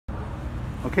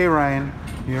Okay, Ryan,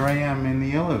 here I am in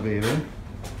the elevator.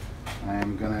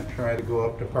 I'm gonna try to go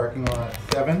up to parking lot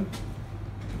 7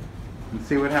 and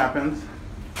see what happens.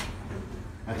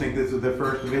 I think this is the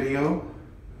first video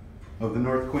of the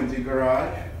North Quincy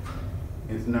garage.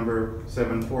 It's number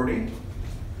 740.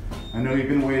 I know you've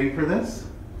been waiting for this.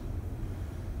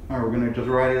 All right, we're gonna just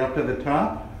ride it up to the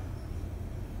top.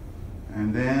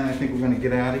 And then I think we're gonna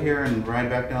get out of here and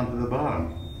ride back down to the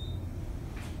bottom.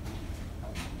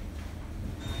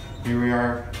 Here we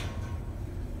are.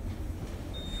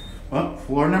 Oh,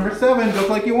 floor number 7, just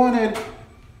like you wanted.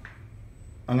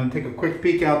 I'm going to take a quick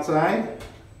peek outside,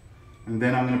 and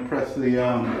then I'm going to press the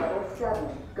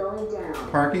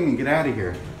parking and get out of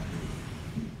here.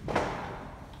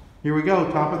 Here we go,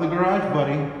 top of the garage,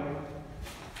 buddy.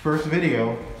 First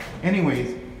video.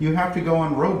 Anyways, you have to go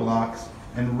on Roblox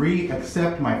and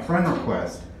re-accept my friend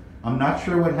request. I'm not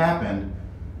sure what happened,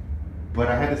 but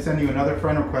I had to send you another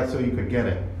friend request so you could get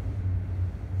it.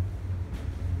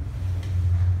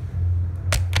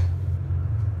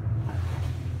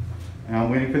 And I'm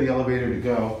waiting for the elevator to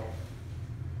go.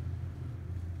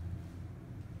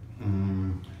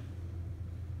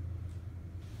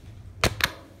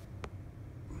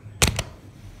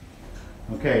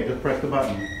 Okay, just press the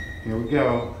button. Here we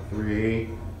go. 3.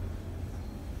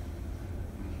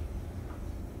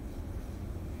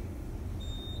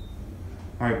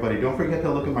 Alright, buddy, don't forget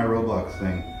to look at my Roblox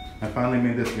thing. I finally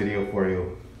made this video for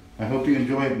you. I hope you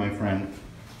enjoy it, my friend.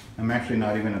 I'm actually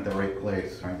not even at the right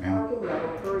place right now. Parking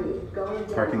level 3, going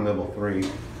down. Parking level 3.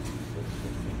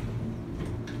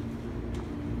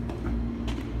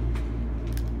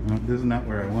 No, this is not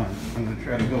where I want. I'm going to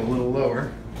try to go a little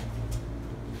lower.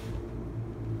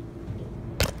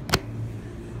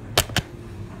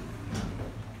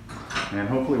 And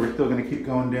hopefully we're still going to keep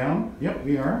going down. Yep,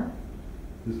 we are.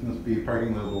 This must be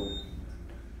parking level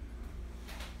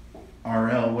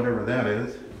RL, whatever that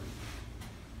is.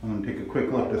 I'm going to take a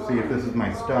quick look to see if this is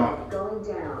my stop. Going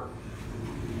down.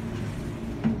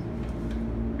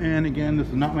 And again, this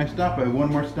is not my stop. I have one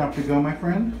more stop to go, my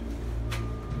friend.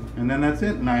 And then that's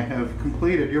it, and I have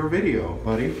completed your video,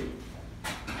 buddy.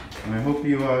 And I hope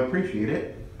you appreciate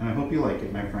it, and I hope you like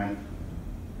it, my friend.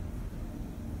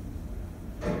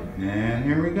 And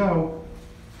here we go.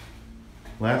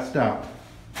 Last stop.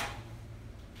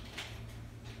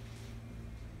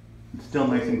 It's still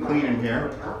nice and clean in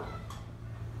here.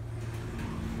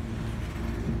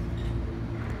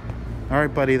 All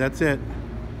right, buddy, that's it.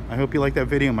 I hope you like that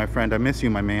video, my friend. I miss you,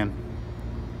 my man.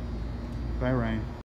 Bye, Ryan.